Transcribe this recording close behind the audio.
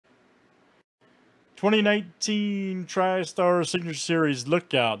2019 TriStar Signature Series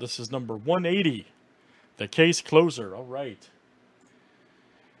Lookout. This is number 180. The case closer. All right.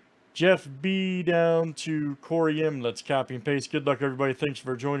 Jeff B down to Corey M. Let's copy and paste. Good luck, everybody. Thanks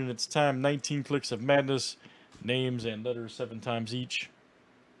for joining. It's time. 19 clicks of madness. Names and letters 7 times each.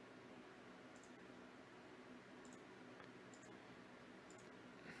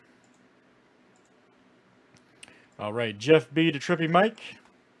 All right. Jeff B to Trippy Mike.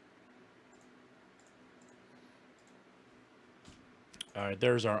 All right.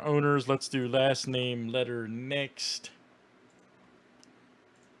 There's our owners. Let's do last name, letter next.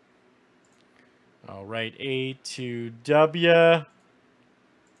 All right. A to W.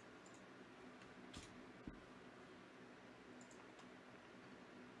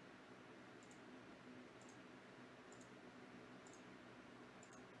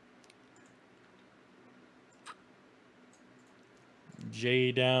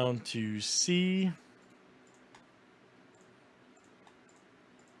 J down to C.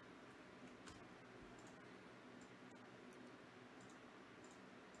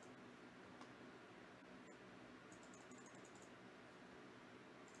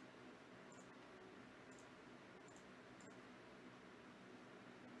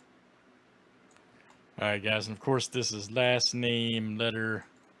 All right, guys, and of course this is last name, letter.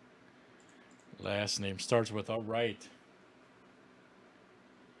 Last name starts with all right.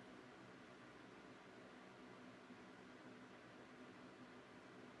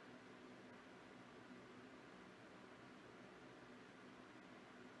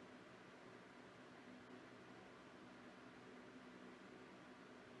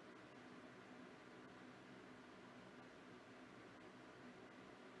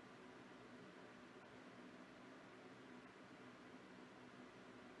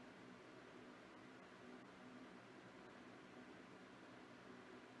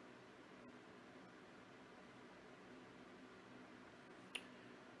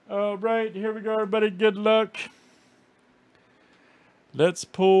 All right, here we go, everybody. Good luck. Let's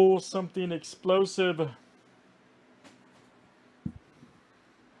pull something explosive.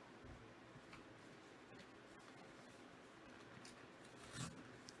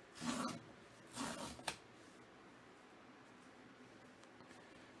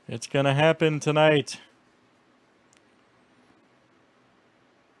 It's going to happen tonight.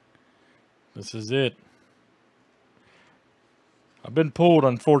 This is it. I've been pulled,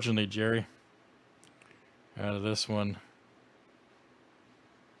 unfortunately, Jerry, out of this one.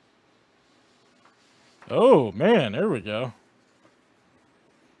 Oh, man, there we go.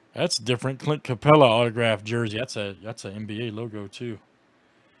 That's different. Clint Capella autographed jersey. That's a NBA logo, too.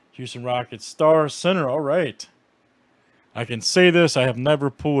 Houston Rockets star center. All right. I can say this. I have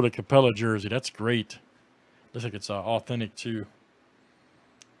never pulled a Capella jersey. That's great. Looks like it's authentic, too.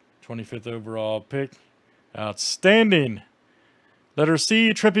 25th overall pick. Outstanding. Letter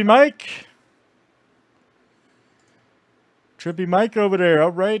C, Trippy Mike. Trippy Mike over there.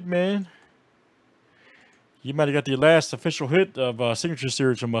 All right, man. You might have got the last official hit of Signature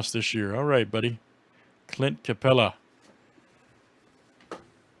Series from us this year. All right, buddy. Clint Capella.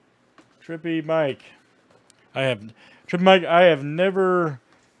 Trippy Mike. Trippy Mike, I have never...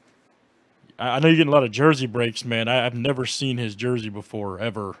 I know you get a lot of jersey breaks, man. I've never seen his jersey before,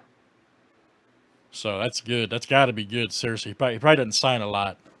 ever. So that's good. That's got to be good, seriously. He probably doesn't sign a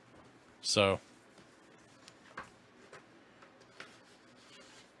lot. So.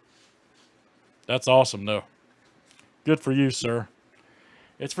 That's awesome, though. Good for you, sir.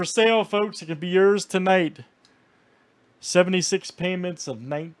 It's for sale, folks. It can be yours tonight. 76 payments of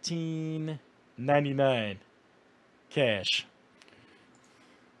 $19.99. Cash.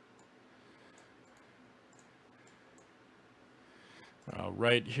 All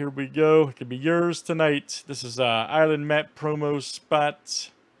right, here we go. It could be yours tonight. This is Island Map promo spot.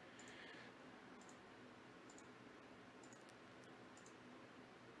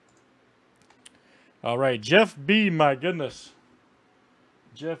 All right, Jeff B, my goodness.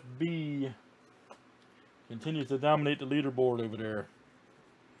 Jeff B continues to dominate the leaderboard over there.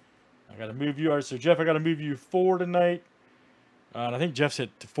 I got to move you. All right, so Jeff, I got to move you 4 tonight. And I think Jeff's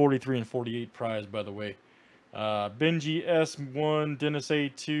hit 43 and 48 prize, by the way. Benji S1, Dennis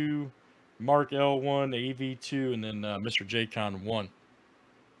A2, Mark L1, AV2, and then Mr. JCon 1.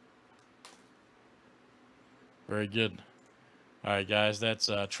 Very good. All right, guys, that's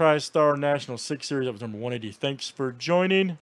TriStar National 6 Series. That was number 180. Thanks for joining.